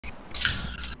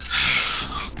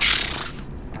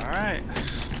Alright.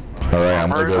 Alright, I'm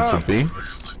gonna go to B.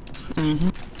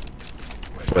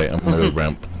 Wait, I'm gonna go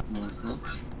ramp.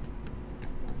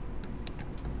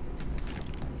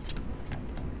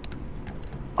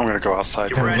 I'm gonna go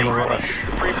outside. Free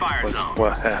fire What's zone.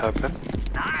 what happened?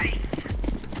 Nice.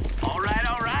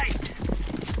 Alright, alright.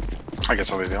 I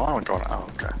guess I'll be the only one going. Oh,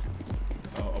 okay.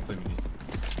 Oh, I'll play mini.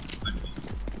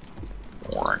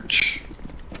 Orange.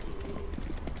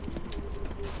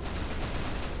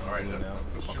 Alright, now.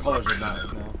 What colors are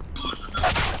not now?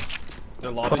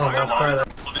 They're lobby.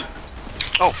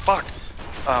 Oh, fuck!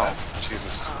 Oh,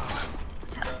 Jesus.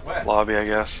 Where? Lobby, I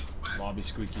guess. Lobby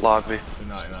squeaky. Lobby. They're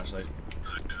not in our site.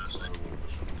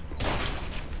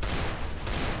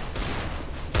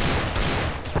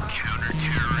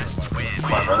 Counter-terrorists win.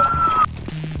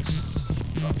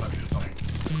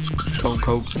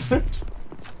 Coke.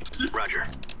 Roger.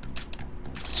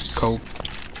 Coke.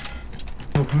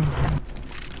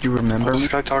 You remember What's me?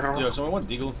 this guy talking about? Yo, someone want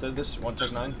Deagle instead of this? Want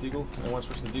Tech 9 Deagle? Anyone want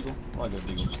to switch to Deagle? I want to go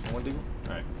Deagle. You want Deagle?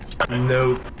 Alright.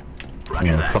 No.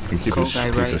 Yeah, fucking keep Cool this guy,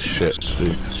 piece right? of shit,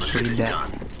 dude. Read that.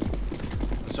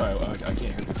 Sorry, I can't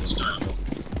hear the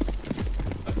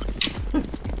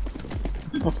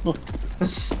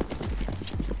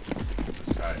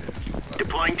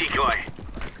Deploying decoy.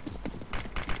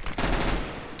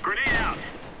 Grenade out.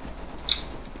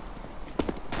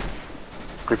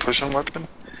 We pushing weapon?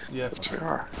 Yeah. Yes, we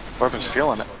are. Weapon's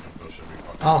feeling it.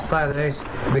 Oh, flat A.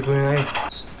 Big green A.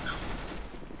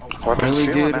 Weapon's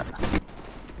Really, feeling dude? it.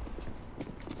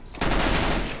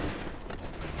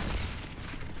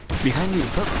 Behind you,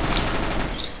 look.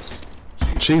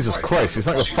 Jesus Christ, he's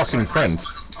not your fucking friend.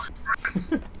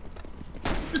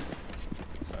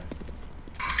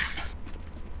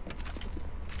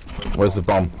 Where's the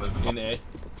bomb? In A.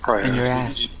 Right. In your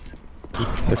ass.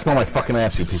 It's not my fucking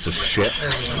ass, you piece of shit.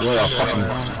 You're a In fucking... your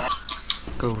ass.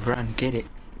 Go run, get it.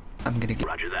 I'm gonna get.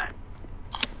 Roger that.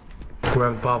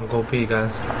 Grab the bomb, go P,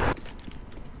 guys.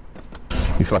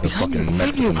 He's like a Behind you, fucking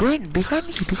behind you, Mexican. green,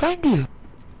 behind you, behind you.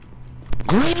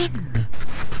 Green.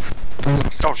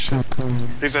 Oh shit.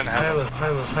 He's in heaven.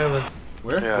 Heaven.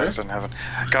 Where? Yeah, Where? he's in heaven.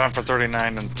 Got him for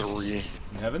 39 and 3. In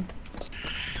heaven?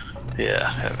 Yeah,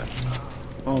 heaven.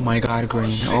 Oh my god,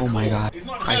 green. Oh my god.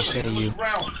 I say you.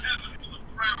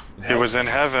 He was in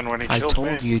heaven when he I killed me.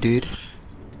 told you, dude.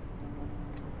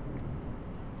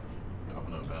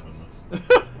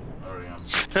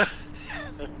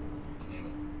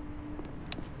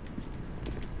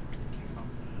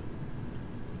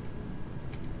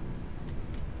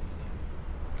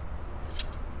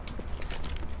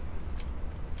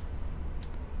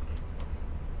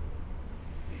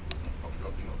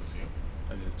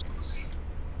 I did.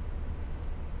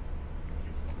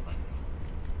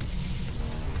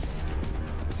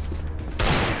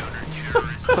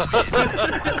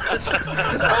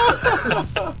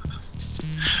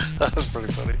 That was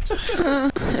pretty funny.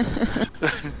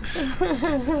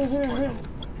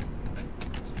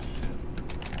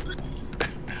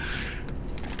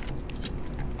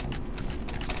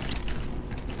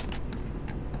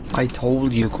 I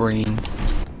told you, green.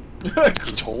 I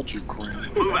told you, Queen.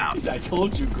 Move out. I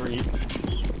told you, Green.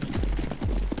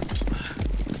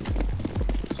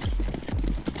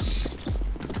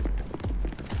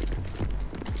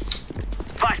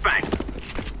 Flashbang.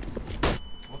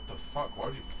 What the fuck? Why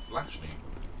would you flash me?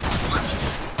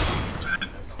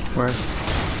 Where?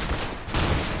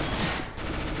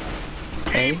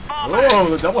 Hey? Whoa,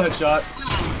 the double headshot.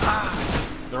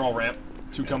 They're all ramp.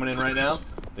 2 coming in right now.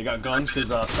 They got guns because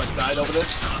Stux died over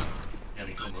this.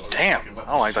 Damn. I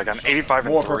don't like that gun. 85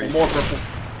 and More 3. purple, more purple.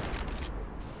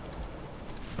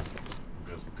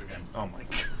 Good game. Oh my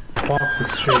god. Fuck the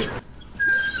street.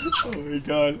 Oh my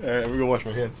god. Alright, I'm gonna wash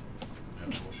my hands. Yeah,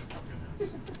 wash your fucking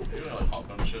hands. You're gonna like hot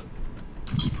gun shit.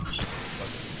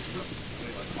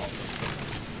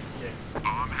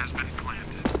 Bomb has been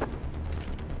planted.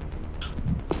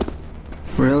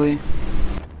 Really?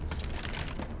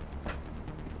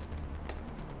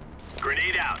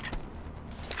 Grenade out.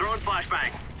 Throwing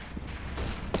flashbang.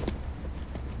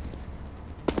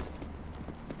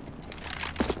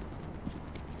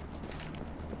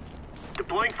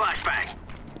 Deploying flashbang.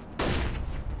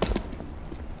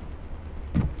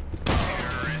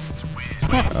 Terrorists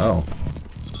win. Oh.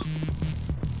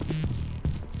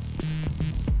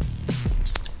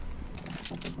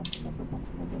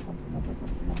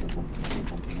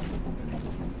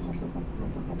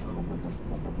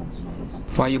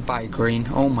 Why you buy green?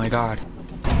 Oh my god.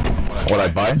 What I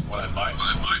buy? Why?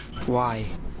 Why?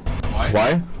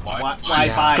 Why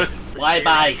Yeah. buy? Why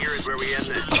buy? Here is where we end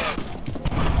this.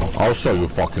 I'll show you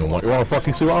fucking what. You wanna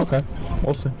fucking see what? Okay.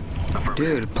 We'll see.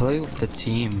 Dude, play with the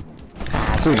team.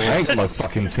 Ass. Dude, I ain't my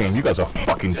fucking team. You guys are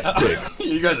fucking dicks.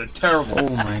 You guys are terrible. Oh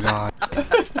my god.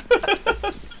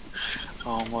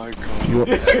 Oh my god. Yeah,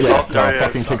 Oh, no, there he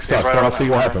fucking is. kick He's Stux. right Try on to see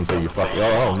that what corner. happens here, you fuck.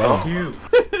 Oh, no. You.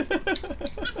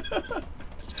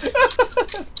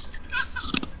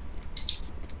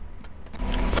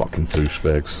 Fucking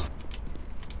douchebags.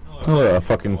 Oh, yeah,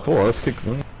 fucking 4. Let's kick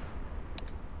them.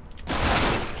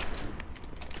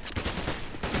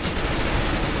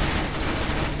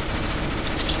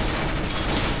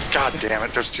 God damn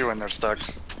it, there's 2 in there,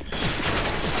 Stux.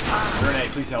 Renee,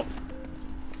 please help.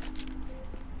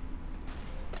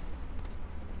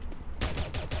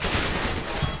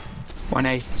 One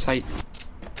A, sight.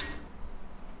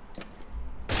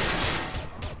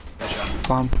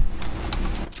 Bomb.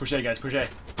 Push A, guys, push A.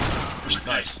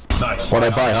 Nice, nice.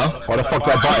 What'd I buy, huh? Why the fuck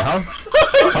did I buy, huh?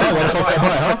 Huh? What the fuck did I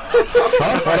buy, huh?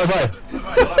 Huh? What'd I buy?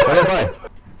 What'd I buy?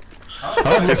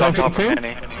 Huh? He's on top of team?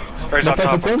 Penny. Or he's on Not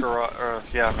top of team?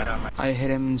 garage. Yeah, man. I hit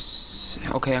him.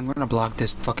 Okay, I'm gonna block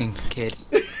this fucking kid.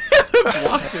 Where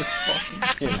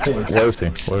is he?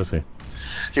 Where is he?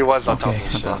 He was on top Okay,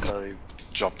 of the ship, I'm but he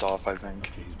jumped off, I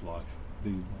think. He's blocked.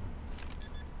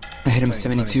 I hit him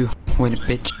 72. Win it,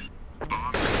 bitch.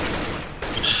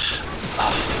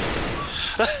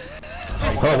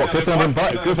 Oh, what? Good thing I didn't buy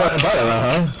it. Good thing I didn't buy it,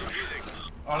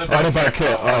 huh? I didn't buy a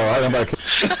kit. Oh, I didn't buy a kit.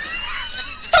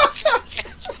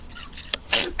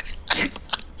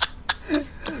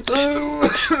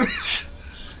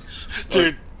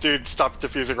 Dude, stop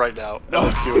defusing right now. No,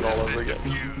 do it all over again.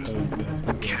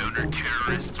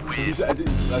 Counter-terrorists win. I think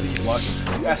he's blocked.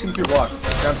 Ask him if you're blocked.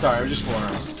 I'm sorry, I'm just fooling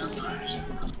around.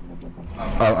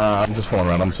 I'm just fooling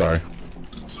around. I'm sorry. I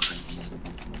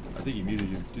think he muted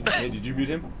you. Did you mute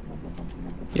him?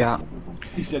 Yeah.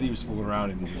 He said he was fooling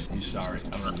around and he's sorry. I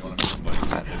don't know if you want to mute him, but he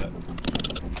said that.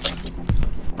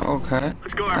 Okay.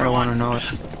 Let's go, I don't want to know it.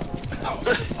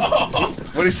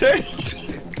 What'd he say?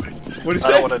 What'd he I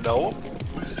say? don't want to know.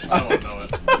 I don't know it.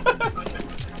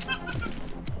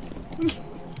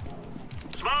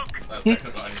 Smoke! That couldn't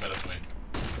have got any better for me.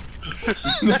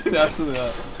 Absolutely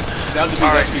not. Down to me,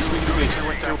 Alright. next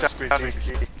week.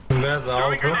 There's the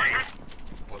auto.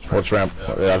 Watch ramp.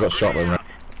 Yeah, I got shot with ramp.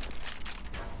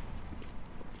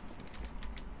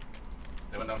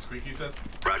 They went down squeaky, you said?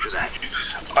 Roger that.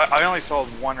 I only saw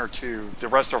 1 or 2. The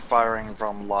rest are firing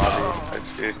from lobby. I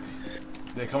see.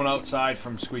 They're coming outside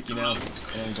from Squeaky now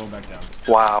and going back down.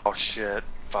 Wow, shit.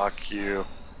 Fuck you.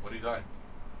 What did he die?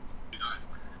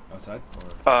 Outside?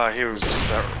 Or... He was just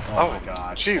there. Oh my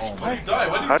god. Jeez, Oh my what? Die,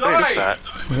 when did How he did I miss die? that?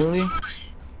 Really?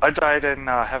 I died in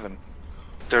heaven.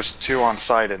 There's 2 on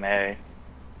site in A.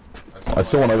 I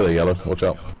saw one over there, yellow. Watch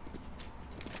out.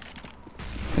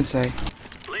 It's A.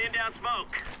 Laying down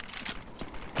smoke.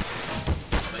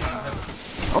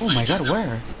 Oh my god,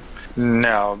 where?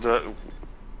 No,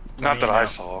 not that I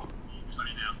saw.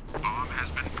 Bomb has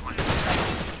been planted.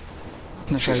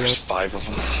 Not sure There's yet. 5 of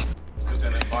them. Good thing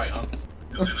they didn't bite, huh?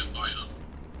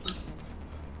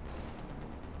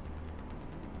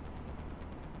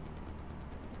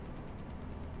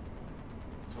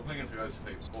 So I'm thinking to go to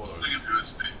take auto.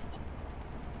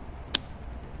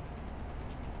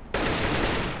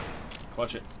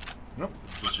 Clutch it. Nope.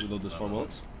 Just reload those 4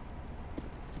 bullets.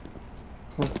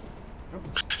 Climb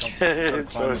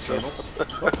the tables.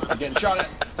 Oh, I'm getting shot at.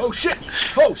 Oh shit!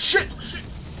 Oh shit!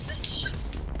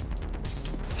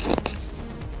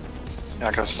 Yeah,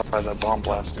 I gotta fire that bomb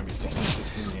blast. It's gonna be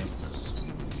 16 again.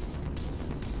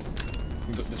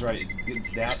 That's right,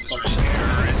 it's that fucking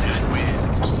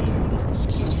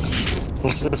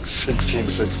 16.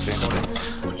 16.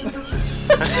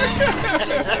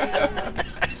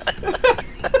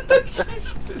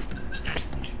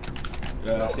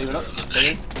 Save it up.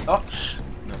 Save it up.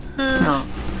 No.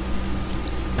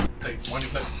 Take one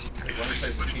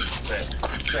place the team. Say it.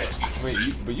 Say it. Wait,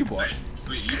 but you bought.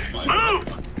 Move!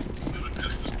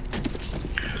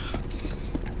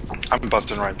 I'm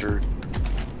busting right through.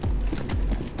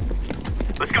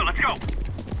 Let's go, let's go!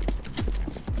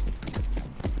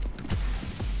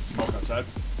 Smoke outside.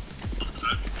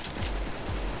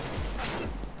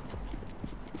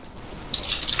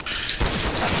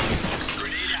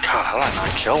 God, how did I not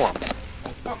kill him? Oh,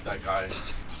 fuck that guy.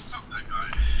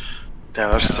 Yeah,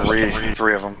 there's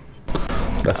 3 of them.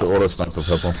 That's the auto sniper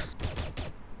purple.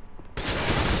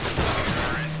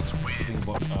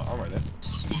 Armor there.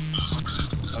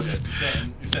 Okay,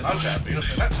 you said I'm chat, but you don't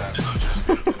say that chat.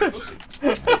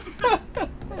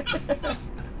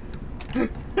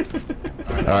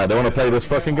 Alright, they want to play this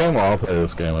fucking game? Well, I'll play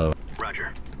this game over.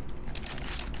 Roger.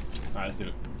 Alright, let's do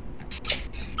it.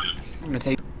 I'm gonna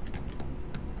say I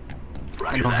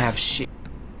Roger don't that. have shit.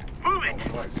 Move it!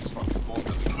 Oh, it's fucking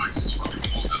bullshit.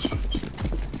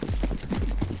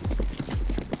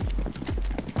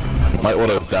 My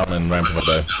auto's down in ramp of the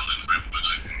day.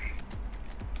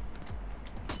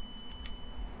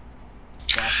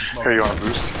 Here, you want a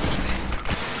boost?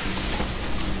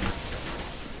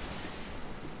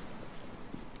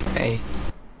 Hey.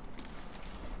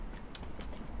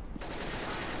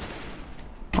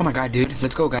 Oh my god, dude.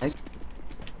 Let's go, guys.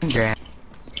 Yeah.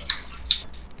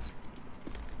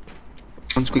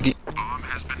 One squeaky. Bomb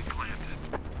has been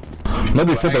planted.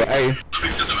 Maybe flip it A.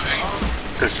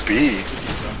 There's B.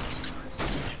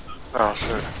 Oh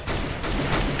shit.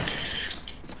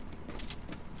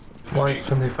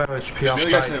 125 HP The other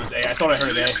guy said it outside. was A. I thought I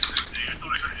heard A.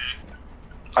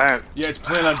 Yeah, it's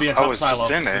planned on being I top was silo.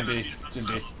 just in It's it. in B. It's in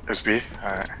B. There's B?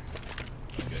 Alright.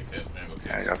 Okay, okay, mango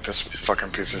Yeah, I case. got this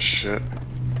fucking piece of shit.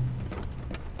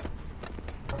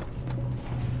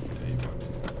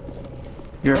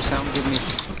 Your sound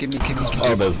give me cancer.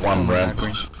 Oh, there's one Oh my red.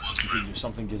 god, green.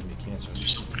 Something gives me cancer. Do you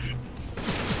still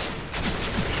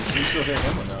hear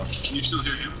him or no? You still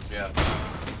hear him? Yeah.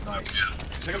 Nice.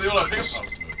 Pick up the order, pick up.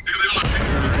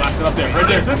 Blast it up there. Right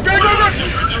there.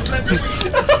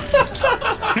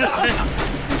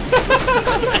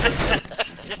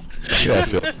 Yeah,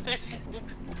 sure.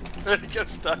 There he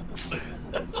goes, Stux.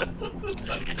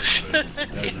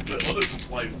 What is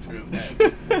sliced to his head?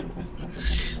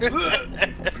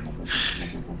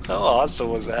 How awesome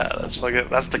was that?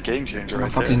 That's the game changer Oh my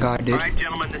right fucking there. god, dude. Alright,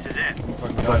 gentlemen, this is it.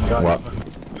 What?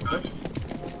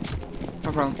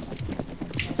 No problem.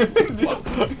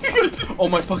 Oh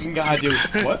my fucking god, dude.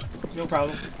 What? No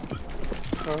problem.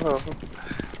 Oh.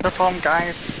 No problem,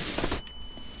 guys.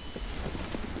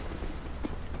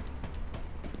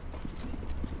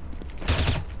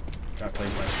 Gotta play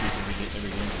my streak every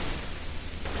game.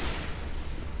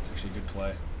 It's actually a good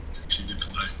play.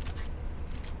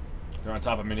 They're on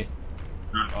top of mini.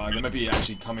 They might be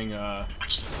actually coming, Jesus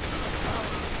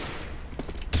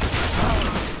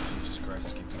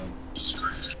Christ, keep going.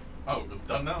 Oh, it's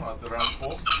done now? That's around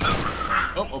 4?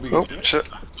 Oh, Obi Oh, gets it. shit.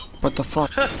 What the fuck?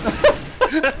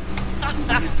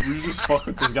 We just fuck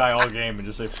with this guy all game and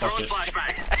just say fuck Throwing it.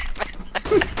 flashbang.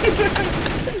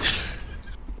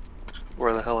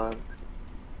 Where the hell are they?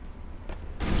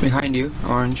 Behind you,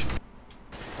 orange.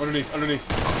 Underneath.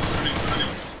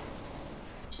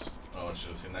 Oh, I should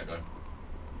have seen that guy.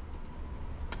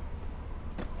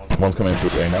 One's coming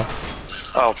through A now.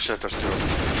 Oh shit, there's two of them.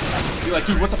 You're like,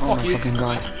 dude, what the Oh fuck? my You- fucking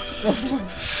god.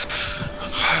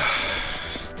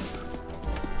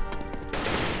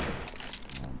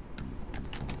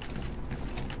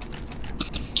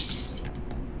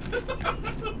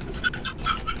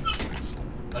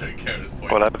 I don't care at this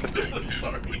point. What happened?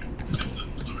 Sorry.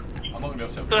 I'm not gonna be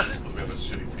upset with this because we have a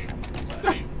shitty team.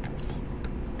 I hate.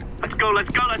 Let's go, let's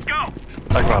go, let's go!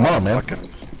 I got Come a on, man. fucking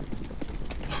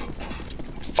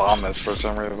vomit for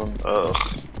some reason. Ugh.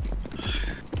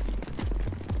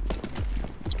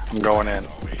 I'm going in.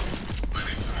 Oh, wait.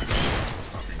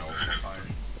 Fucking no, it's fine.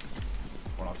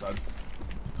 One outside.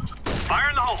 Fire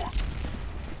in the hole!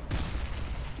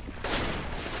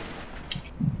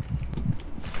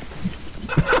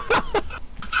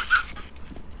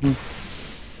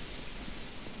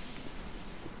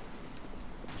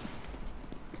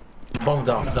 Bomb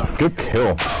down. Good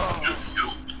kill.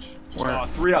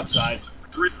 Three outside.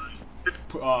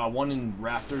 One in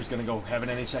rafters, gonna go heaven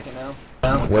any second now.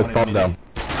 Where's bomb down?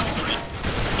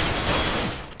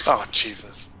 Oh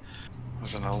Jesus.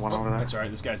 There's another one over there. That's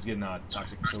alright, this guy's getting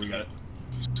toxic, so we got it.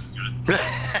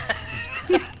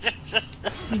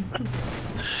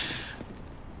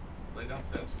 Lay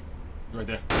downstairs. Right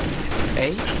there.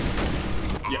 A?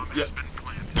 Yep.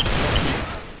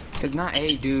 It's not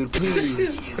A, dude,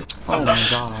 please. Oh my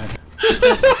god.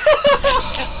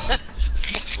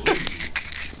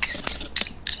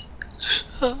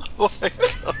 Oh my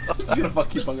god. He's gonna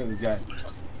keep fucking with this guy.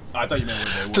 Oh, I thought you meant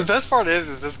where they The were. best part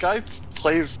is this guy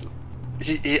plays.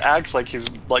 He acts like he's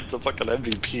like the fucking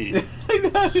MVP. I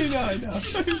know.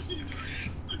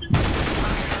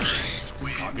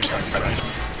 Oh, good try.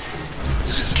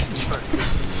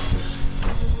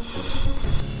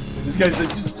 This guy's like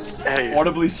just Hey.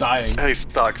 audibly sighing. Hey,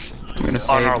 Stux. I'm gonna On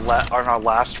save. our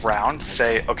last round,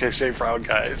 say, okay, save round,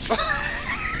 guys.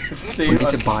 We need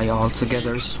to buy all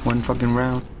together one fucking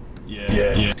round.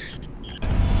 Yeah.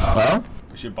 Huh?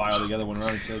 We should buy all together one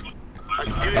round. So. I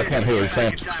can't hear what you're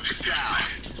saying. Time for chow.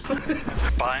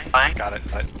 Bye. Got it.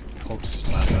 Coke's just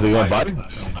laughing. Do you want body?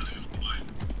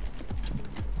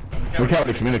 We can't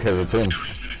really communicate with the team.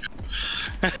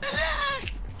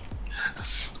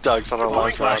 Doug's on our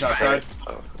last round. Flash outside.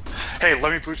 Hey,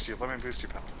 let me boost you, pal. Let me boost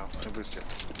you.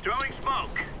 Throwing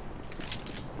smoke.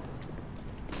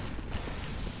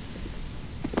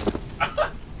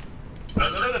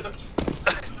 No.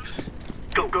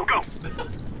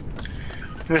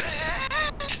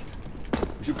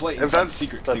 We should play If inside that's-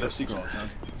 secret. that- They go secret all the time.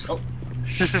 Oh,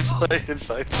 You should play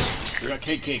inside. we got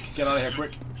cake. Get out of here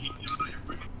quick.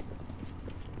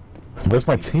 Where's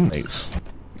my teammates?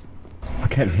 I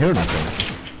can't hear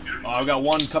anything. Oh, I've got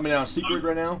one coming out of secret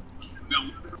right now.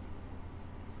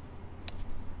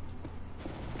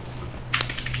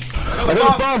 I got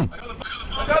the bomb!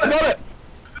 I got it!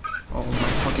 Oh my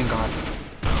fucking god.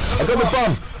 I got the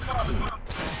bomb!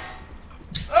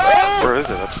 Where is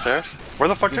it? Upstairs? Where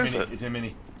the fuck is it? It's in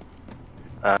mini.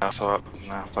 So,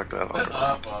 nah, fuck that. I'll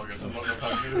go. Well, I guess I'm not gonna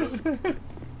fucking do this.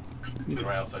 You're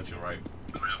right outside, you're right.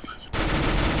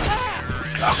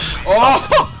 Oh!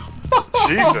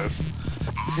 Jesus!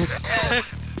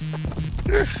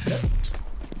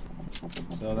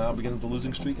 So now begins the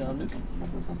losing streak on Nuke.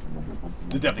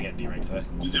 He's definitely getting D-rank today.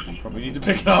 Probably need to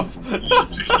pick it up.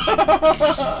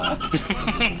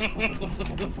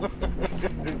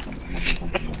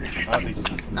 I don't think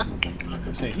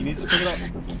he's... Say, he needs to pick it up.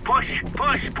 Push!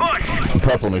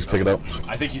 Purple needs to pick it up.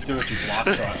 I think he's still actually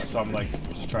blocked, so I'm like,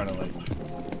 just trying to like...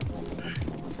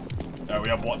 Alright, we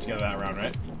have bought together that round,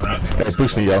 right? Alright. Hey,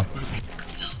 push me, yo.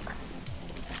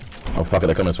 Oh, fuck it,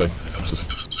 they're coming this way.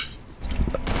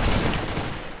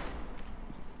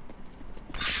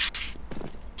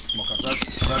 Smoke outside.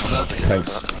 Thanks.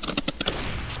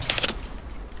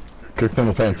 Good thing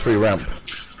we're playing 3 ramp.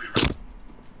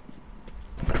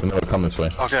 So they'll come this way.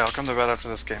 Okay, I'll come to bed after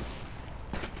this game.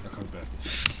 Here comes Beth.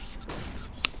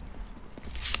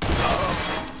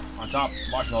 On top,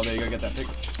 watching all day, you gotta get that pick.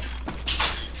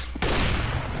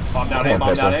 Bomb down A,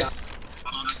 bomb down A.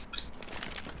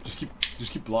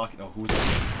 Just keep blocking. Oh, who was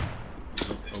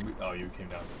that? Oh, you came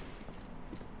down.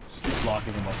 Just keep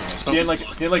blocking him up there. Stand like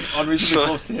unreasonably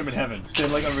close to him in heaven.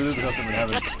 Stand like unreasonably close to him in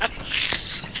heaven.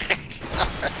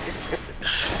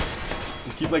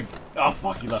 Just keep like, oh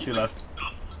fuck, he left.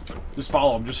 Just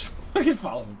follow him, just fucking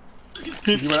follow him.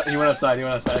 He went outside,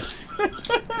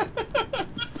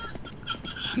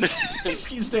 Just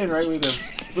keep staying right with him.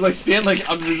 But like stand like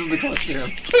unreasonably close to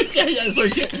him. yeah, so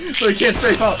he can't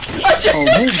strafe up. Oh,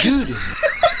 move, dude.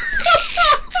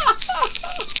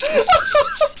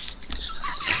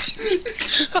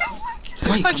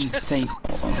 Wait, I'm saying.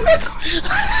 Oh my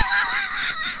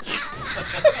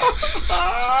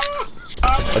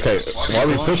god. Okay, why are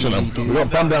we pushing them? We got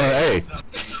bomb down at A.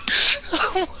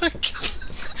 Oh my god.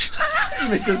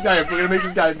 We're gonna make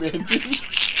this guy man.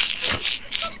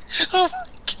 Oh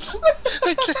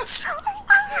my god.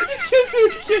 I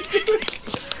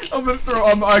can't. I'm gonna throw.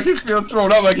 I can feel it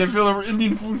thrown up. I can feel the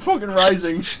Indian food fucking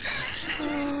rising.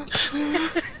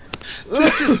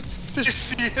 Did you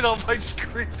see it on my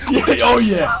screen? Yeah, oh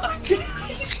yeah. He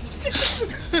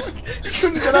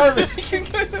couldn't get out of it. He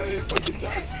couldn't get out of it. Fucking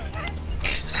died.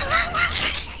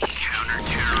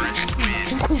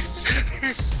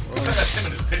 That's him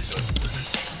in his picture.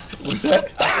 What's that?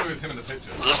 I think it was him in the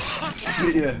picture.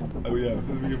 Yeah. Oh yeah.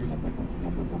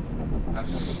 That's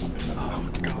him in the picture. Oh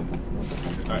god.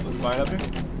 Alright, let me buy it up here.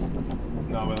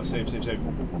 No, well, save.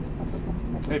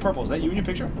 Hey, Purple, is that you in your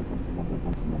picture?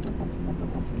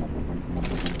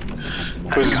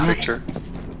 Who's his picture?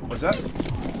 What's that?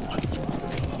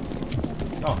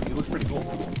 Oh, he looks pretty cool.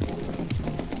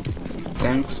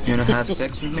 Thanks. You wanna have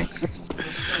sex with me?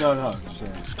 No, just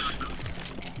saying.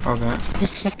 Okay.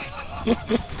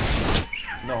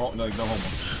 No homo.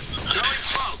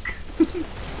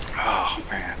 Oh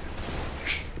man.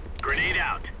 Grenade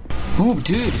out. Oh,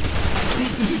 dude.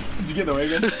 Did you get the way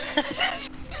again?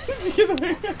 Did you get the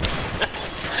way again?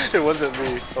 It wasn't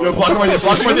me. Yo, block him right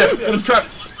there. Get him trapped.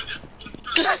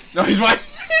 No, he's right.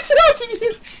 He's watching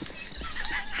you.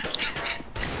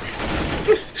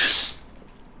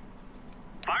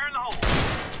 Fire in the hole.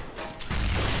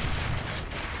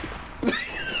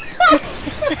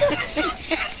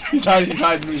 He's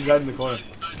hiding in the corner.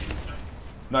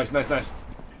 Nice.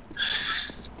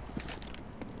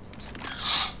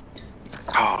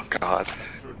 Oh god.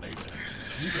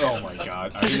 Oh my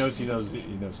god. He knows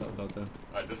something's out there.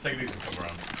 Alright, let's take these and come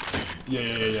around.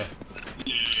 Yeah.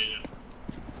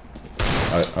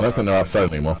 I don't think they're outside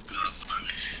anymore.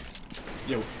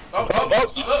 Yo. Oh!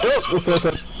 What's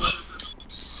that?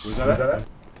 Was that?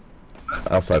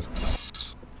 Outside.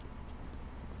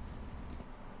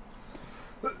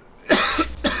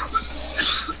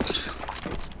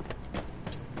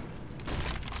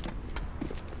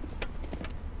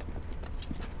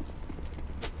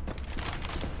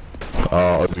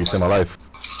 Oh, you saved my life.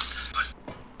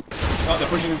 Oh, they're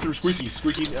pushing him through Squeaky.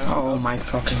 Oh my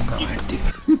fucking god, dude.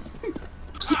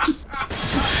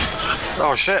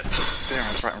 Oh shit. Damn,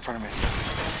 it's right in front of me.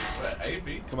 Where, A,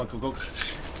 B? Come on, go.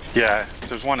 Yeah,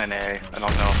 there's one in A. I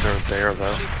don't know if they're there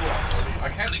though. I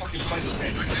can't fucking play this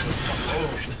game because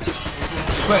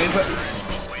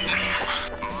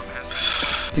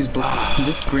He's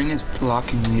this green is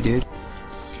blocking me, dude.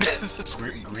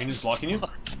 Green is blocking you?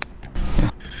 Yeah.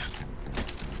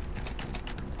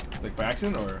 Like by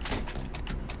accident or?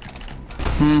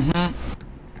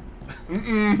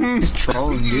 He's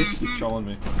trolling, dude. He's trolling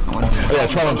me. Yeah,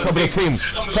 trolling. Top of the team.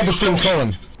 Top of the team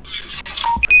trolling.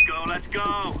 Let's go.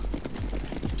 Alright,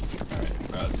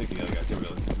 let's stick together, guys. Here we go.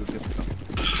 Let's get the company.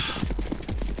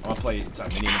 I'm gonna play inside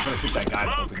mini. I'm trying to pick that guy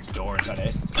that opens the door inside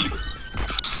A.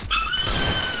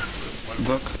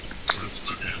 Look.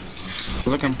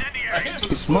 Look him.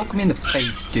 He smoked me in the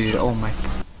face, dude. Oh my.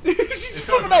 He's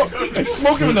flipping out! I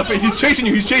smoke him in the face. He's chasing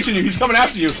you. He's chasing you. He's coming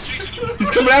after you.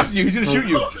 He's coming after you. He's gonna shoot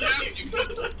you.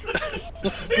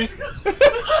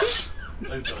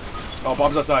 Oh,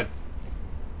 Bob's outside.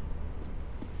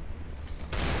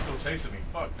 still chasing me.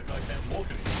 Fuck, the guy can't walk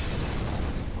anymore.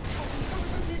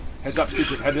 Heads up,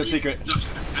 secret. Heads up, secret.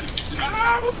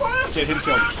 Okay, hit him,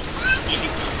 kill.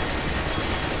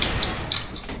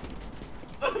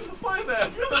 There's a fire there.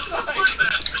 I'm gonna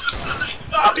die.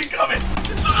 Oh, he's coming.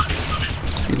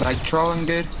 You like trolling,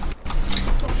 dude?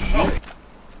 Oh.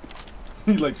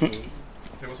 He likes. Say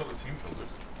what's up with team killers?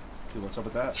 Dude, what's up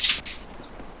with that?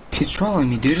 He's trolling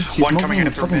me, dude. He One smoked coming me in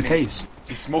in the through fucking mini. face.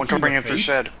 He One smoked coming you in through face?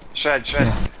 shed. Shed.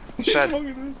 Yeah. Shed. I'm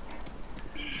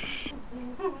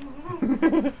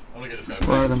gonna get this guy.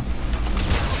 Where are them?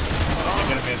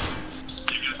 Get him in.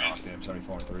 Oh, damn, sorry,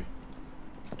 4 and 3.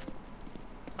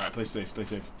 Alright, play safe, play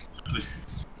safe.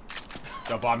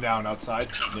 Got bomb down outside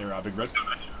near Big Red.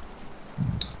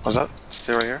 Was that?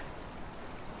 Stay right here.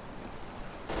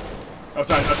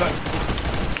 Outside, outside.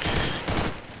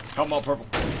 Help him out, purple.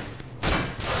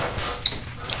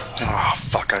 Oh,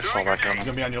 fuck, I saw that He's coming.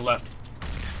 gonna be on your left.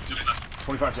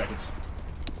 25 seconds.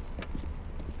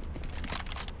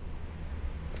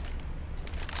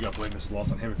 You gotta blame this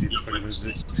loss on him if he figured this is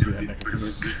it. Shoot that neck into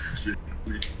it.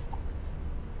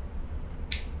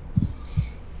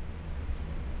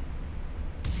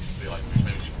 Be like,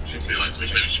 maybe should be like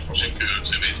teammates.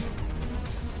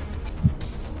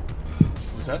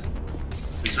 What's that?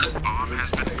 Bomb has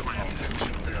been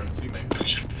planted.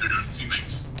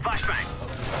 Teammates. Flashbang.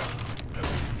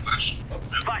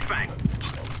 Flashbang.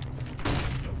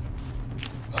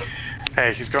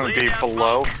 Hey, he's going to be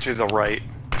below to the right.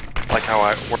 Like how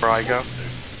where I go.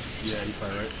 Yeah, you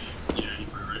probably right.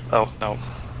 Oh, no.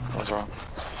 I was wrong.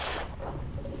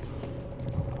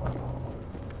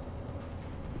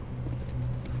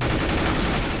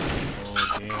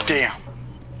 Oh, damn. Damn.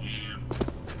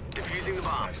 Defusing the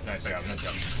bomb. Nice job, nice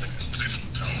job.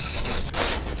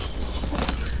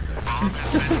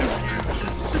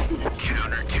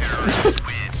 Counter-terrorist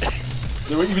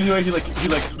win. Even the way he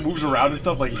moves around and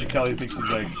stuff, like you can tell he thinks he's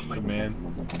like the man.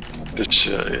 Good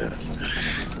shit, yeah.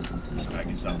 I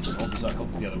can stop. Hold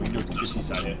this the other. We can do a T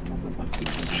side hit.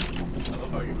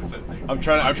 I'm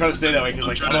trying to stay that way because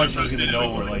like otherwise he's gonna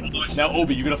know we're like now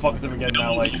Obi, you're gonna fuck with him again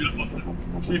now. Like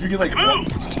see if you can like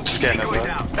Scan his Going eye.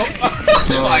 down.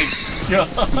 like yeah.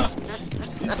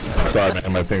 Sorry,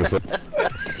 man, my thing is lit.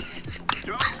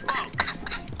 Throw smoke.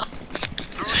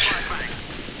 Throw flashbang.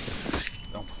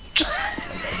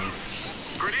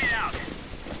 Grenade out.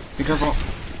 Be careful.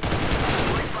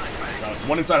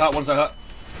 One inside hot, one inside hot.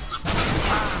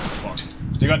 Fuck.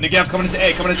 They got Nick coming into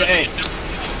A, coming into A.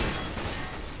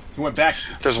 He went back.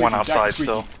 There's one Back outside Squeaky.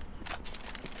 still.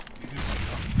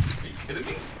 Are you kidding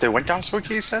me? They went down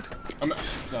Squeaky, you said?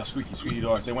 No, Squeaky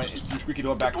door. They went through Squeaky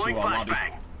door back to Throwing lobby.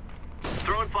 flashbang.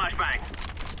 Throwing flashbang.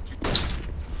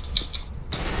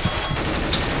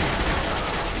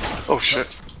 Oh shit.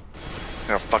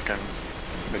 Yeah, fucking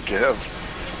McGive.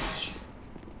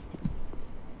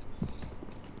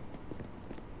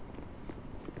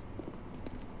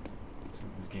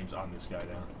 This game's on this guy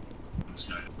now.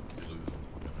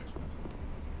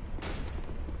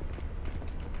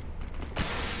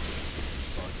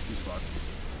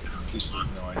 He's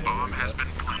fucked. No idea. Bomb has been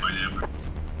planted.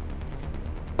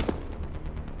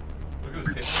 Look at this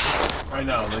kid. I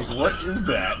know, like, what is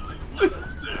that?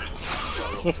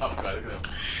 Tough guy, look at him.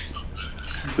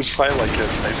 It's probably like a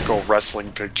high school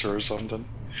wrestling picture or something.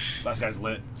 Last guy's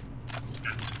lit.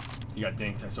 You got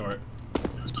dinked, I saw it.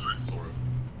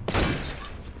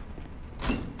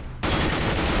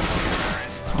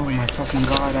 Oh my fucking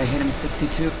god, I hit him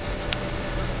 62.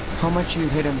 How much you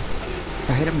hit him?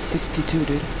 I hit him 62,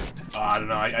 dude. I don't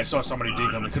know, I saw somebody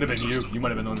dink him. It could have been you. You might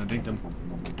have been the one that dinked him.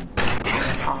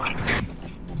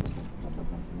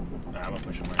 Nah, I'm gonna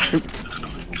push him right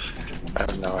I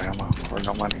have no ammo or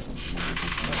no money.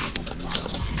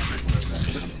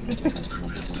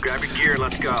 Grab your gear,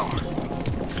 let's go.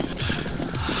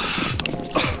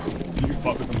 You can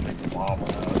fuck with them like bomb on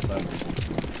the other side.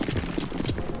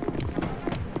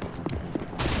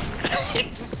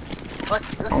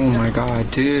 Oh my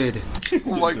god, dude.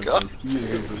 Oh my god.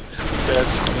 Yes.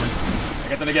 I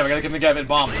got the Negev, I gotta get the Negev and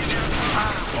bomb.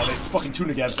 Oh, they fucking two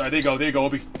Negevs. Alright, there you go,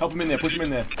 Obi. Help him in there, push him in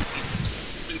there.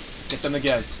 Get them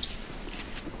Negevs.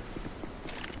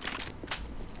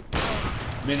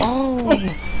 Mini. Oh!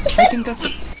 I think that's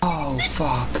the. Oh,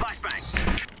 fuck.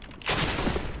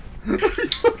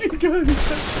 Fucking good.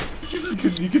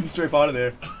 You couldn't strafe out of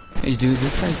there. Hey, dude,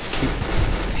 this guy's keep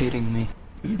hitting me.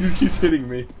 This dude keeps hitting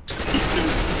me.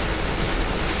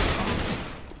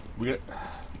 We got.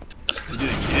 He did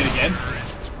it again?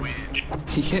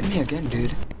 He hit me again,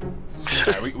 dude.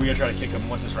 Alright, we gotta try to kick him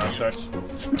once this round starts.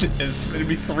 It'll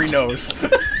be 3 no's.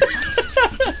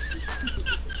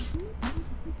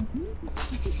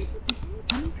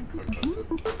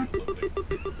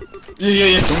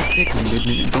 Yeah. Don't kick him,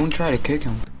 dude. Don't try to kick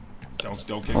him. Don't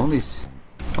kick him.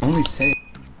 Only say.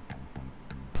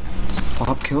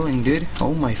 Stop killing, dude.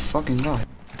 Oh my fucking god.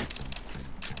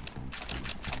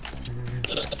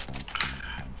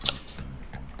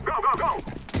 Go!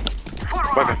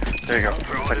 Weapon. There you go.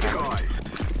 Take that.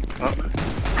 Oh.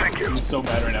 Thank you. He's so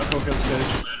mad right now. Coco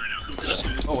says.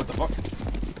 Oh, what the fuck?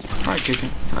 I kick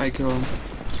him. I kill him.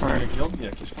 Are you Alright. gonna kill him?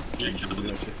 Yeah, just fucking kill him. Do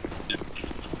that shit.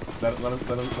 Let him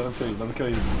kill you. Let him kill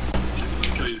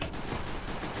you.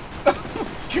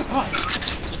 God.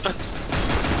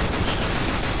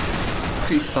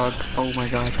 He's stuck. Oh my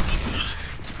god.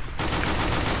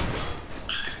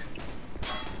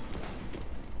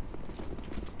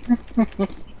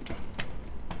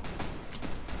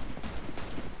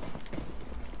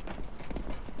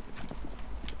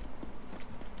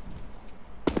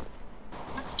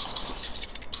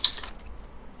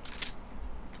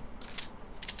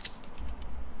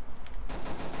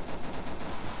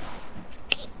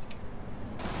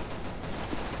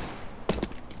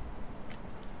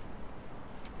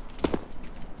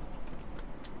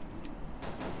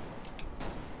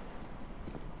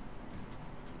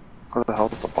 Where the hell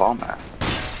is the bomb at?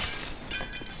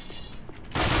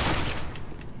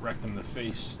 Wrecked him in the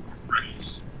face.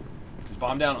 Is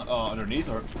bomb down underneath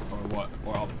or what?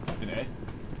 Or up in A?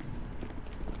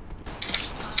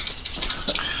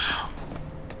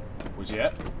 Was he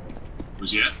at?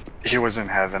 He was in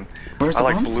heaven. Where's the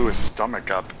I bomb? blew his stomach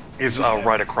up. He's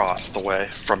right across the way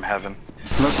from heaven.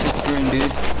 Look, it's green, dude.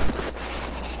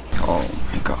 Oh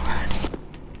my god.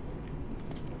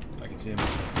 I can see him.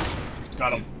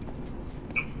 Got him.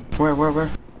 Where?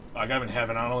 I got him in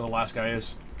heaven. I don't know where the last guy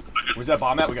is. Where's that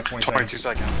bomb at? We got 20 22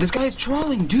 seconds. seconds. This guy's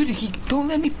trolling, dude. He don't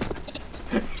let me.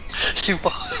 He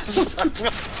was.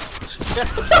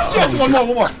 Yes, one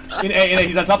more. In A.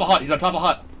 He's on top of hut.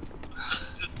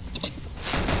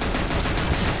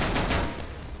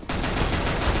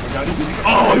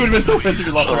 Oh, he would have been so pissed if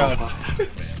he lost the round.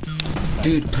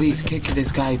 Dude, please kick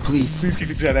this guy, please. Please kick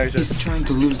this guy out. He's trying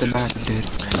to lose the match, dude.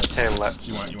 Hey, You want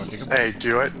to kick him? Hey,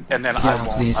 do it, and then Yeah,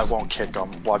 please. I won't kick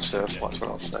him. Watch this. Watch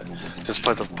what I'll say. Just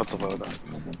put the vote up.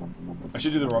 I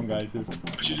should do the wrong guy too.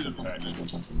 Alright.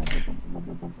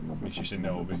 Make sure you say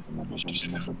no, Obi.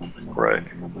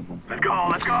 Right.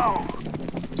 Let's go!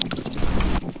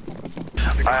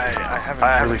 I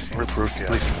haven't really seen proof yet.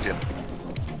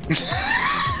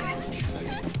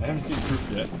 I haven't seen proof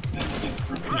yet.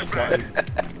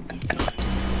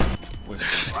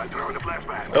 I throw the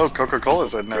flashbang. Oh,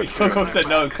 Coca-Cola's in there too. Coco said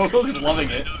no. Coco's loving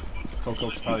it.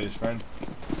 Coco's probably his friend.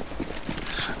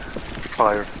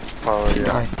 Probably, yeah.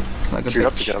 Guy, like a Queued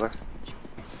up bitch. together.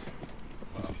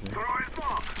 Throw in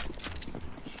smoke.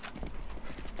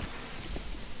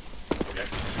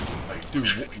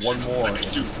 Dude, one more.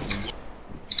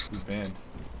 He's banned.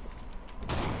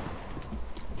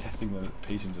 Testing the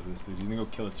patience of this dude. He's gonna go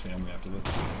kill his family after this.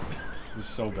 This is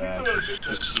so bad.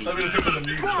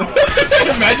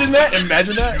 Imagine that!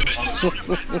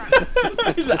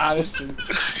 He's honest.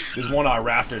 There's one on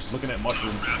rafters looking at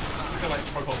mushrooms.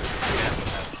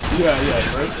 Yeah,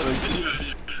 right?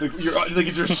 Like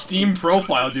it's your Steam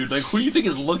profile, dude. Like, who do you think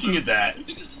is looking at that?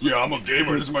 Yeah, I'm a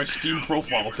gamer. This is my Steam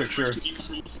profile picture.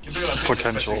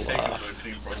 Potential.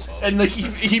 And like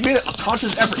he made a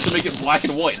conscious effort to make it black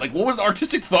and white. Like, what was the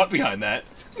artistic thought behind that?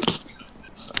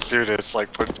 Dude, it's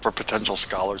like for potential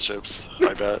scholarships,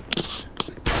 I bet.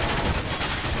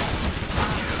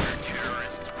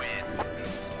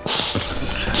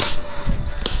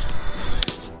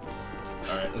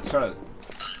 Alright, let's try to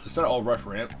all rush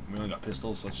ramp. We only got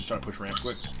pistols, so let's just try to push ramp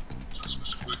quick.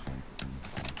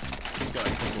 Got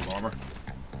like pistols armor.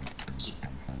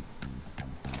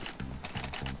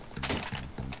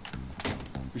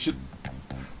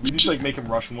 We need to like make him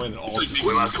rush one and all just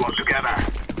We must work together.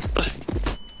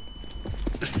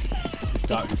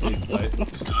 stop his team fight.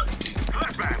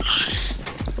 Flashbang.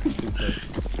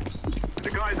 The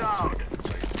guy's out.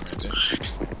 Right there.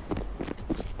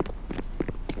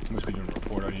 He must be doing a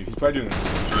report on you. He's probably doing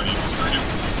a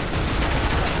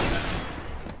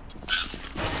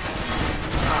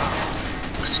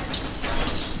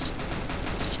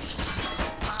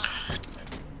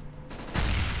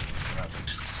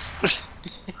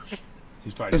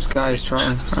He's probably This guy is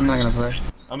trying. I'm not gonna play.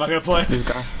 I'm not gonna play. This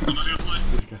guy.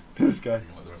 This guy.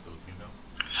 You want the rest of the team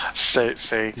now?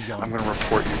 Say, I'm gonna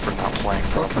report you for not playing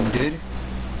Fuck him, properly. dude.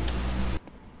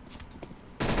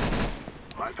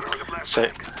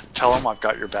 Say, tell him I've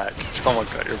got your back. Tell him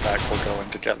I've got your back. We'll go in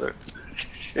together.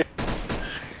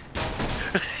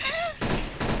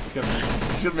 He's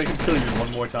gonna make him kill you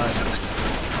one more time.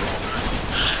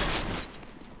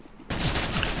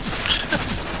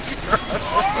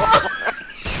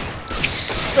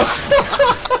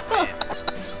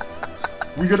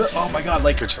 We gotta. Oh my god!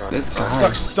 Like Good try. This guy.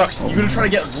 Stux. You're gonna try to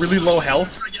get really low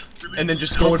health, and then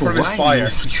just go in front of his Why? fire.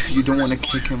 You don't want to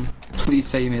kick him. Please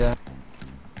save me that.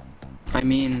 I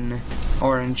mean,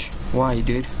 Orange. Why,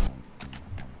 dude?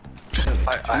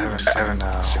 I haven't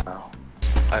seen no.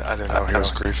 I didn't know he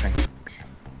was griefing.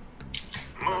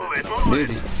 Move it, move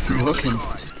it. Dude, look him.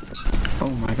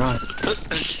 Oh my god.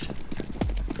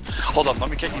 Hold on, let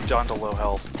me get you down to low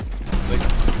health. Like,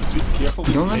 be careful.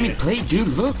 Don't let me play, dude.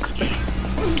 Look.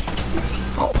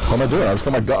 What am I doing?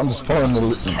 I'm just following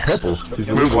the purple. He's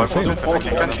Move losing weapon. the I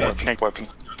team. can't pink weapon.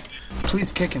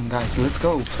 Please kick him, guys. Let's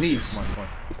go, please. Come on.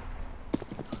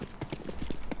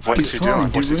 What is He's he doing?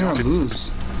 trying, What's dude. he We're gonna doing?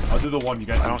 lose. I'll do the one you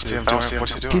guys. I don't see him doing.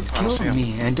 What's he doing? He's I don't see killing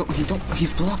him. me, and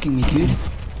he's blocking me, dude.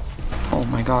 Oh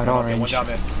my god, One Orange. down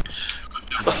there.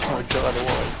 Oh my god,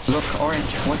 why? Look,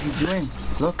 Orange, what he's doing.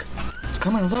 Look.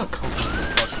 Come on, look.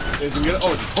 Is he gonna?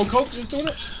 Oh, it's Coco who's doing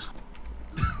it.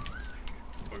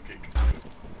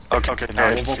 Okay, now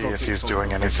I can see if he's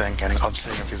doing anything. I'm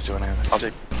seeing if he's doing anything. I'll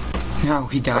take. No,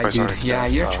 he died, Oh, dude. sorry. Yeah,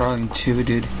 you're Oh. trolling too,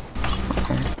 dude.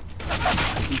 Okay.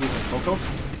 Coco.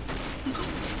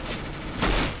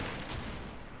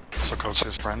 So Coke's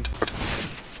his friend.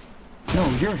 No,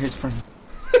 you're his friend.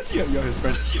 Yo, his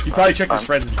friend. He probably checked his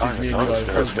friends and sees me and Oh, realized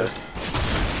that's good.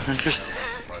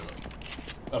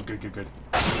 Oh, good.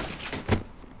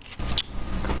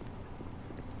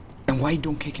 And why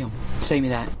don't kick him? Say me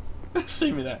that.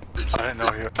 Say me that. I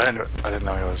didn't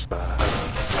know he was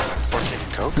or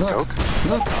kicking Coke. Look. Coke.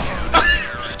 Look.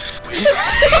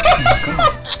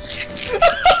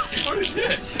 What is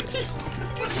this?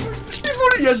 He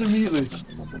voted yes immediately.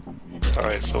 All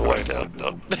right, so what down?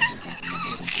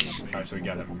 Alright, so we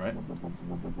got him, right?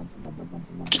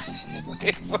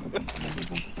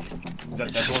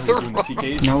 That's the one who's doing the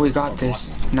TKs? Now we got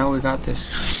this. Now we got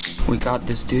this. We got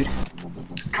this, dude.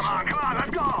 Come on, let's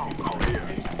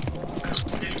go.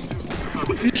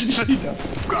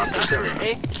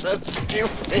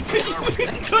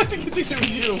 I think it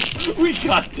was you. We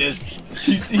got this.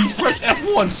 He pressed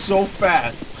F1 so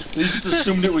fast that he just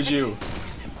assumed it was you.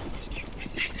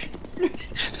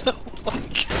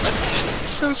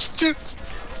 So stupid.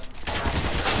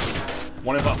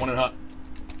 One in hot.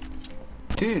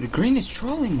 Dude, Green is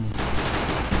trolling.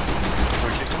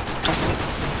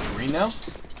 Green now?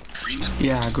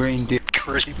 Yeah, Green, dude.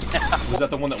 Great. Was that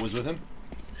the one that was with him?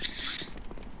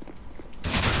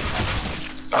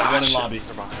 Ah, One in shit. lobby.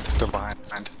 They're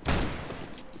behind.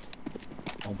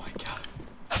 Oh my god.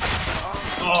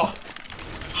 Oh!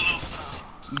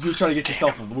 You're trying to get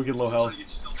yourself a wicked low health.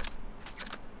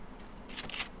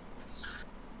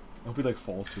 I hope he like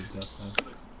falls to his death now.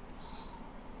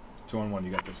 2-on-1,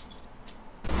 you got this.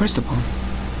 Where's the bomb?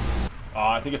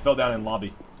 I think it fell down in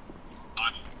lobby.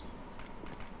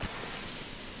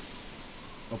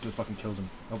 Hope it fucking kills him.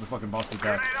 Hope it fucking bounces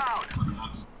back. Grenade out.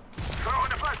 Throw in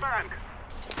the flashbang.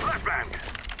 Flashbang.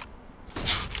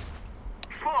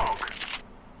 Smoke.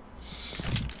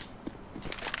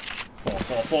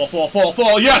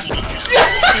 Fall, yes!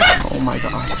 Oh my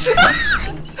god.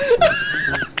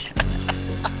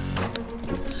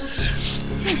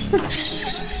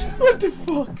 What the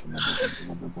fuck?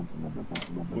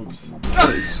 Oops.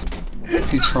 Please.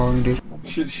 He's trolling, dude.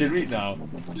 Should we? No.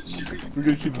 We're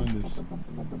gonna keep doing this.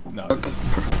 No. Look.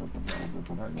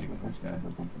 We're not kicking this guy.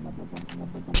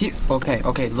 He's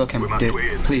okay, look him, dude.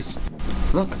 Please.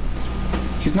 Look.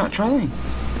 He's not trolling.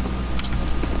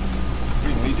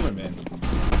 Green, what are you doing, man?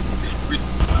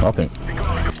 Nothing.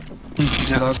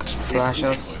 Look, flash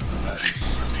us.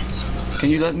 Can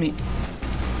you let me?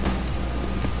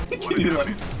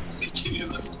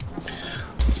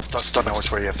 Stux know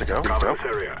which way you have to go. Cover this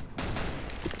area.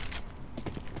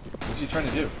 What's he trying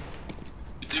to do?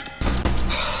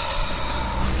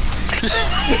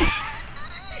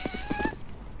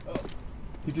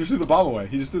 He just threw the bomb away.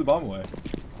 He just threw the bomb away.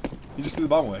 He just threw the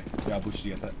bomb away. Yeah, Bush,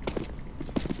 you get that.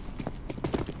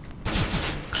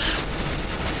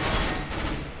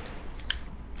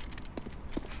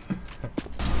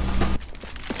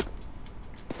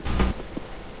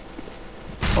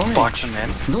 Box him in.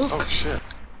 Look. Oh shit.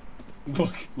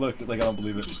 Look, like I don't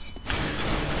believe it.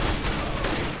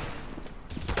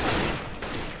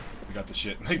 We got the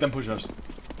shit. Make them push-ups.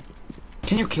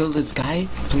 Can you kill this guy,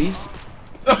 please?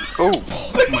 Oh.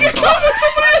 My god.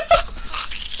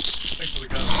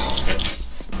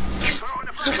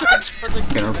 I'm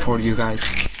gonna report you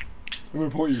guys. We'll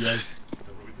report you guys. Is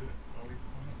that what we did?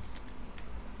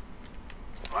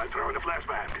 Are we I'm throwing a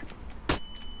flashbang.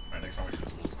 Alright, next time we should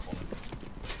do those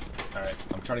comments. Alright,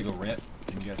 I'm trying to go rant.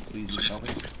 Can you guys please just help me?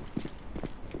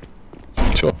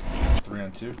 Sure. 3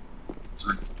 on 2.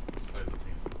 Let's play as a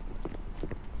team.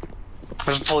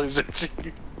 Let's play the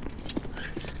team.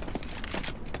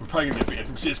 We're probably gonna get banned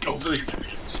from CSGO please.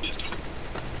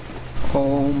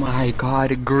 Oh my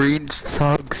god, green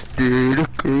sucks, dude.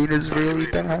 Green is really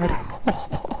bad.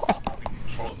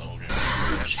 Trolling the whole game.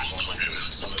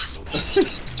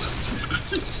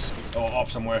 Oh, up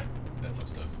somewhere. That's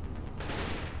upstairs.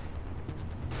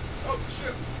 Oh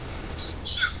shit!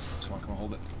 Come on,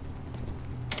 hold it.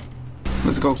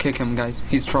 Let's go kick him, guys.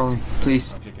 He's trolling,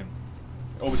 please. I'm kicking.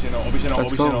 Obviously no, obviously no,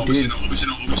 Let's obviously go, no.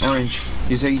 dude. Orange,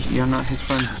 you say you're not his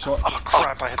friend. So, Oh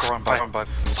crap, I hit the wrong button, but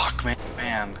fuck me,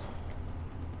 man.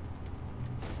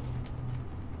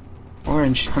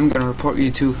 Orange, I'm gonna report you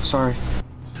too. Sorry.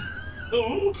 I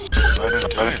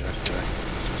didn't do anything today.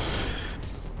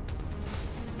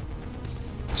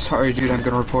 Sorry, dude. I'm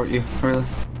gonna report you. Really.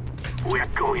 We're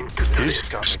going to You do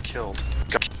just got me killed.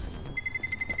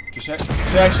 just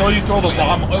say I saw you throw the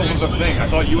bomb over the thing. I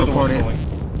thought you were the one Report it. trolling.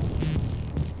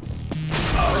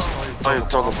 I thought you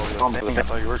throw the bomb, but I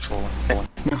thought you were trolling. No,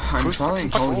 I'm Who's trolling.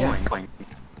 fucking Oh yeah. trolling?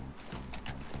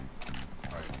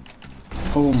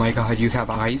 Oh my god, you have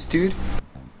eyes, dude.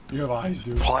 You have eyes,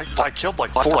 dude. Well, I killed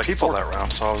like 4 people that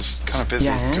round, so I was kind of busy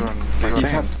Yeah, and? doing You the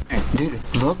have, thing.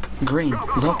 dude. Look, green.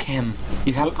 Look him.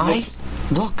 You have Look. eyes.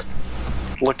 Look.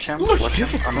 Look him, Look look him.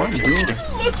 it's I'm fun, looking.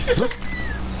 dude. Look.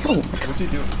 Oh my god. What's he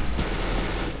doing?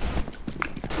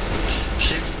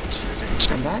 He's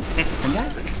shooting. And that. And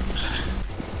that.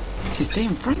 He's stay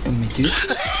in front of me, dude.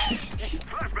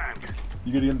 flashbang.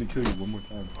 You gotta get him to kill you one more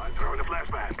time. I'm throwing a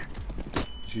flashbang.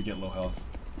 You should get low health.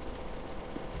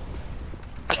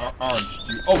 Orange,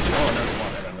 you. Oh, shit, oh, never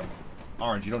mind. I got no.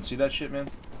 Orange, you don't see that shit, man?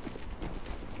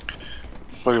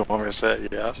 What do you want me to say?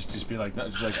 Yeah. Just be like, no,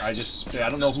 just like, I just say, I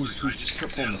don't know who's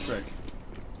pulling the trick.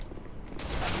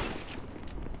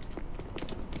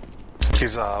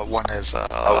 He's one is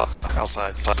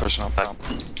outside pushing up. I'm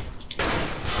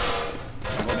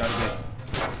going down again.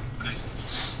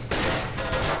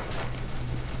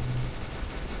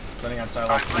 Planning on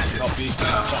silo. Help me.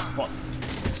 Fuck.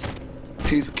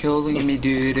 He's killing me,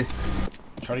 dude.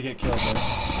 Try to get killed, man.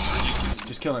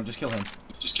 Just kill him.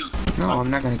 No, I'm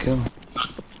not gonna kill him.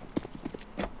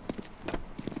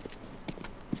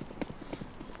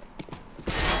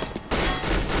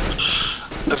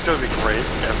 It's gonna be great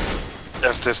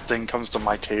if this thing comes to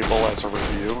my table as a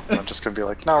review, and I'm just gonna be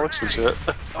like, no, looks legit.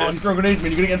 Oh, he's throwing grenades,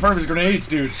 man. You gotta get in front of his grenades,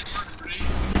 dude.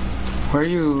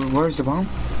 Where's the bomb?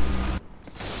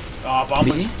 Bomb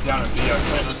was B? down at B. I was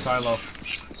playing on silo.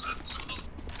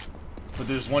 But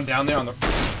there's one down there on the...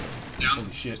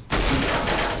 Holy shit.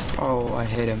 Oh, I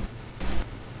hit him.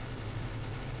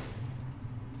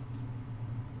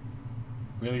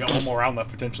 We only got one more round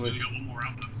left, potentially.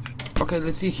 Okay,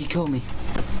 let's see if he killed me.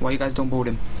 Why you guys don't vote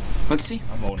him? Let's see.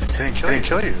 I'm voting. He didn't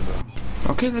kill you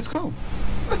though. Okay, let's go.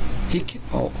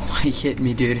 Oh, he hit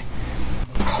me, dude.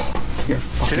 You're He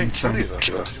fucking didn't kill you friend.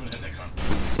 though.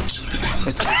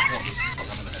 Let's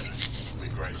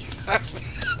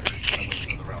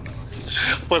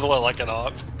With what, like an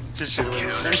op? Just shoot him.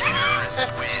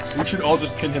 We should all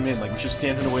just pin him in. Like, we should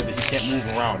stand in a way that he can't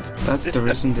move around. That's the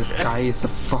reason this guy is a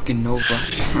fucking Nova.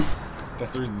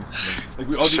 That's the reason. Like,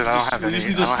 we all Shit, I don't have we any- just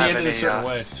need I to don't stand have in a any, certain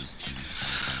way.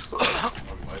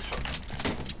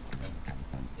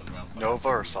 Nova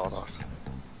or Sawdog?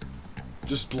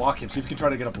 Just block him. See if you can try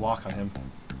to get a block on him.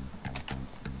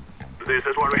 This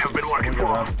is what we have been working Get for.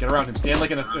 around, get around him. Stand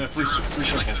like in a free circle.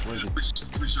 Where is he?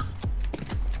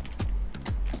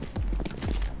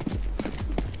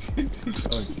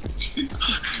 Oh,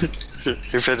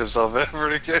 He fit himself in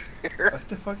pretty good here. what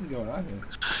the fuck is going on here?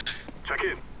 Check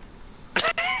in.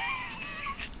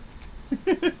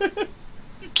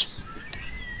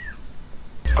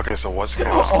 Okay, so what's good?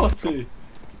 Oh, see.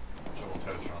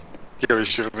 Go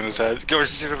shoot him in his head. Go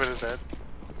shoot him in his head.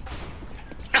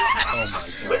 Oh my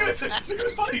Look at god. this! Look at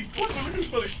his buddy! Look at his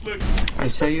buddy! Look! I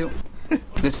tell you,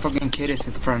 this fucking kid is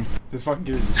his friend. This fucking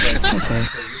kid is just I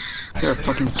say, you're a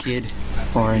fucking kid,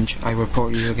 Orange. I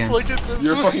report you again. Look at this.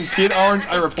 You're a fucking kid, Orange.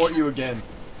 I report you again.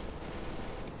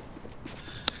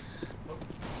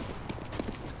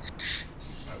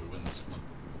 Alright, we win this one.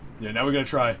 Yeah, now we're gonna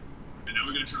try.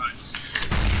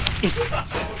 You're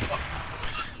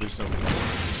so good.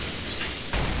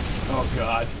 Oh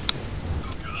god.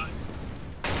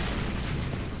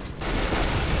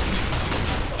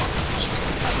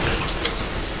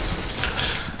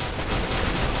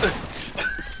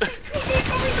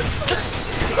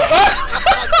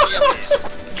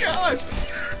 God!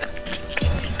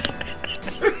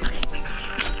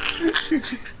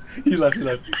 He left.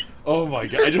 Oh my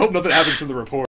god. I just hope nothing happens from the report.